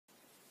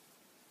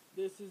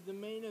This is the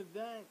main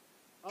event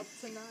of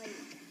tonight.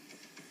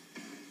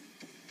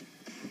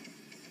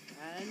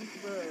 And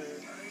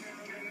first,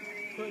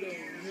 putting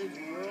his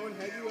World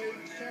Heavyweight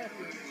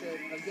Championship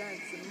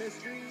against a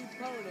mystery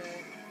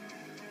opponent,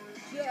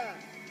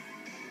 Jeff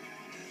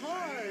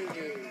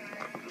Hardy.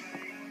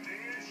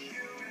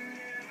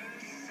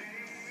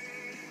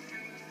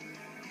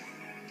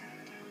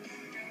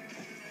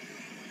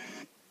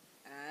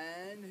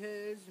 And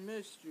his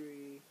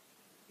mystery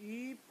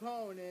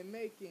opponent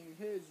making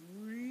his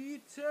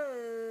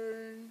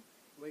return.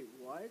 Wait,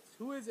 what?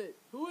 Who is it?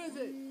 Who is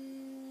it?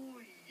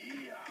 Ooh,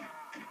 yeah.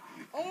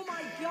 Oh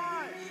my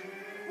gosh!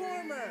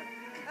 Former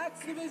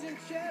X Division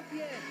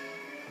champion,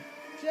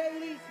 Jay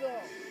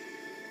Lethal.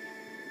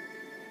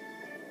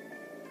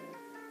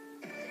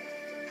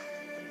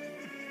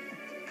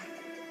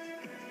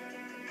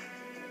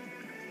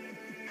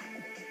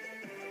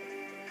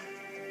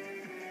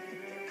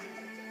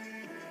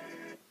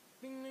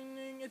 Ding ding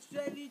ding, it's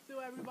Jay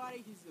Lethal,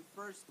 everybody. He's the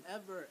first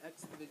ever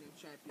X Division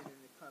champion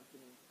in the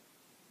company.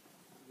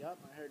 Yup,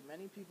 I heard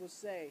many people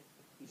say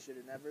he should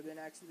have never been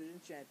X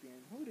Division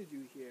champion. Who did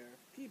you hear?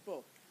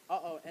 People.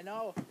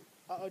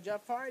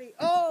 Jeff Hardy.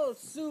 Oh,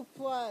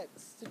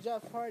 suplex to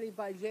Jeff Hardy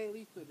by Jay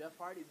Lethal. Jeff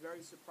Hardy's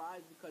very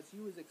surprised because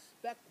he was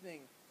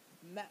expecting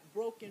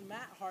Broken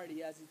Matt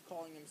Hardy, as he's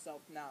calling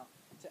himself now,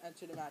 to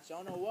enter the match.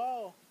 Oh no,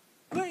 whoa.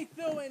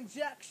 Lethal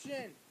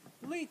injection.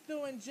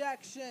 Lethal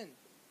injection.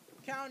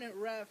 Count it,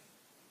 ref.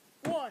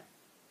 1,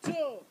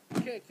 2,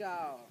 kick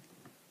out.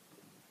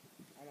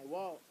 Oh no,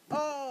 whoa.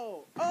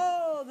 Oh,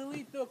 the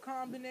lethal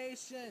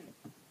combination.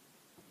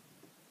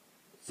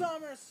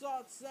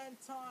 Somersault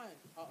senton.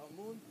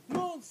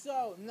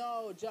 Moonsault.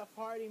 No, Jeff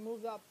Hardy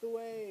moves out the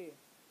way.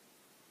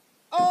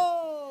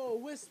 Oh,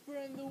 whisper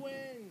in the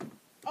wind.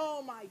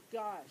 Oh my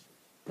gosh.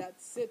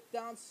 That sit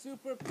down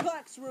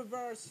superplex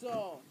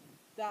reversal.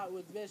 That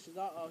was vicious.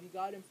 He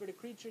got him for the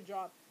creature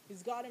drop.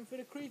 He's got him for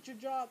the creature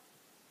drop.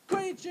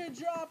 Creature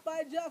drop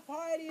by Jeff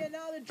Hardy, and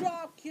now the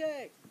drop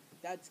kick.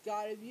 That's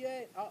gotta be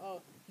it.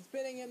 He's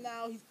pinning him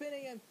now. He's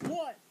pinning him.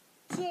 1,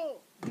 2,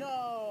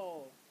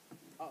 no.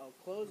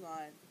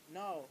 Clothesline.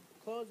 No.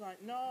 Clothesline.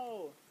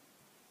 No.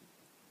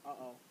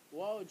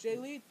 Whoa, Jay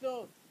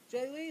Lethal.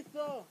 Jay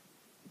Lethal.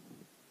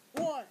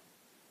 1,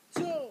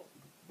 2,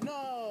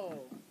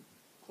 no.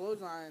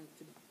 Clothesline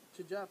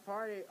to Jeff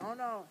Hardy. Oh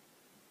no.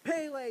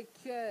 Pele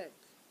kick.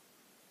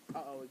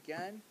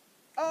 Again.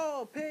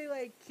 Oh,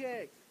 Pele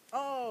kick.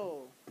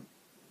 Oh.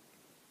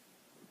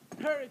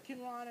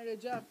 Hurricane Rana to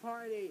Jeff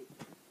Hardy.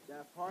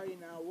 Jeff Hardy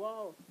now.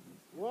 Whoa.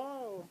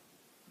 Whoa.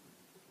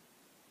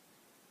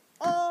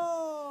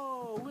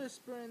 Oh,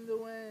 whisper in the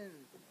wind.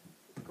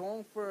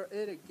 Going for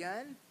it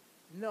again?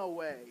 No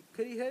way.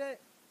 Could he hit it?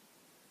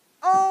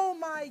 Oh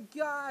my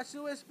gosh,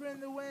 a whisper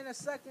in the wind a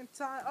second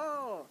time.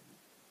 Oh.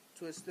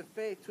 Twist of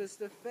fate, twist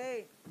of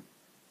fate.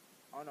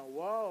 Oh no,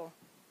 whoa.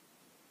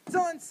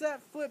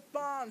 Sunset flip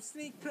bomb,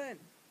 sneak pin.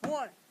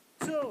 1,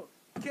 2,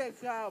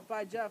 kick out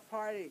by Jeff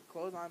Hardy.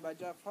 Clothesline by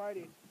Jeff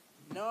Hardy.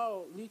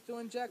 No. Lethal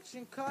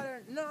injection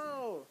cutter.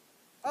 No.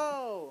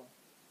 Oh.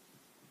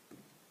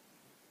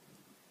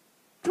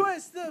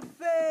 Twist of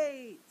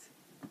fate.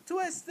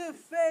 Twist of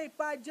fate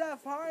by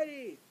Jeff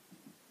Hardy.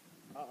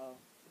 Oh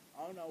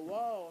no,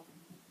 whoa.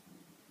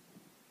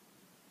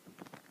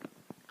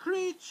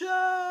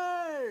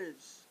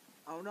 Creatures.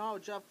 Oh no,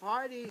 Jeff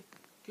Hardy.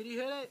 Could he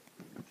hit it?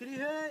 Could he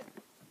hit it?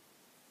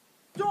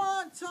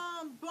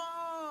 Swanton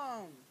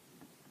bomb.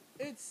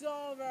 It's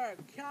over.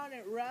 Count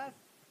it, ref.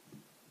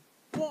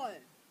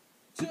 1,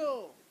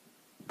 2,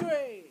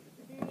 3.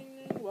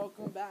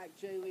 Welcome back,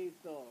 Jay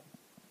Lethal.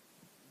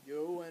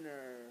 Your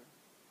winner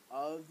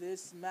of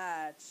this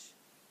match,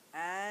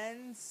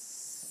 and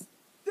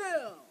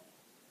still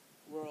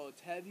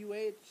World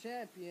Heavyweight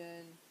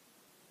Champion,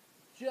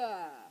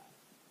 Jeff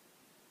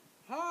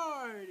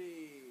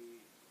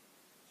Hardy.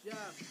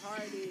 Jeff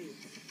Hardy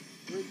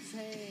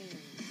retains.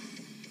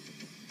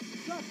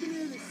 Stop the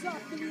music,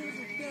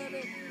 damn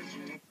it.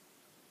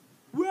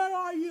 Where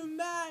are you,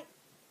 Matt?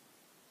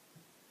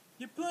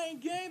 You're playing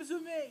games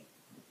with me.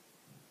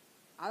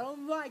 I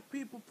don't like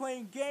people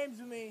playing games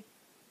with me.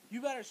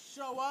 You better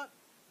show up,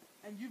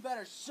 and you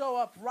better show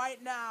up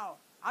right now.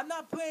 I'm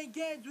not playing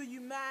games with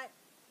you, Matt.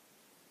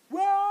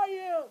 Where are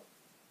you?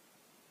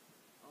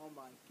 Oh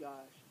my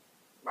gosh.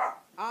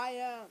 I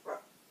am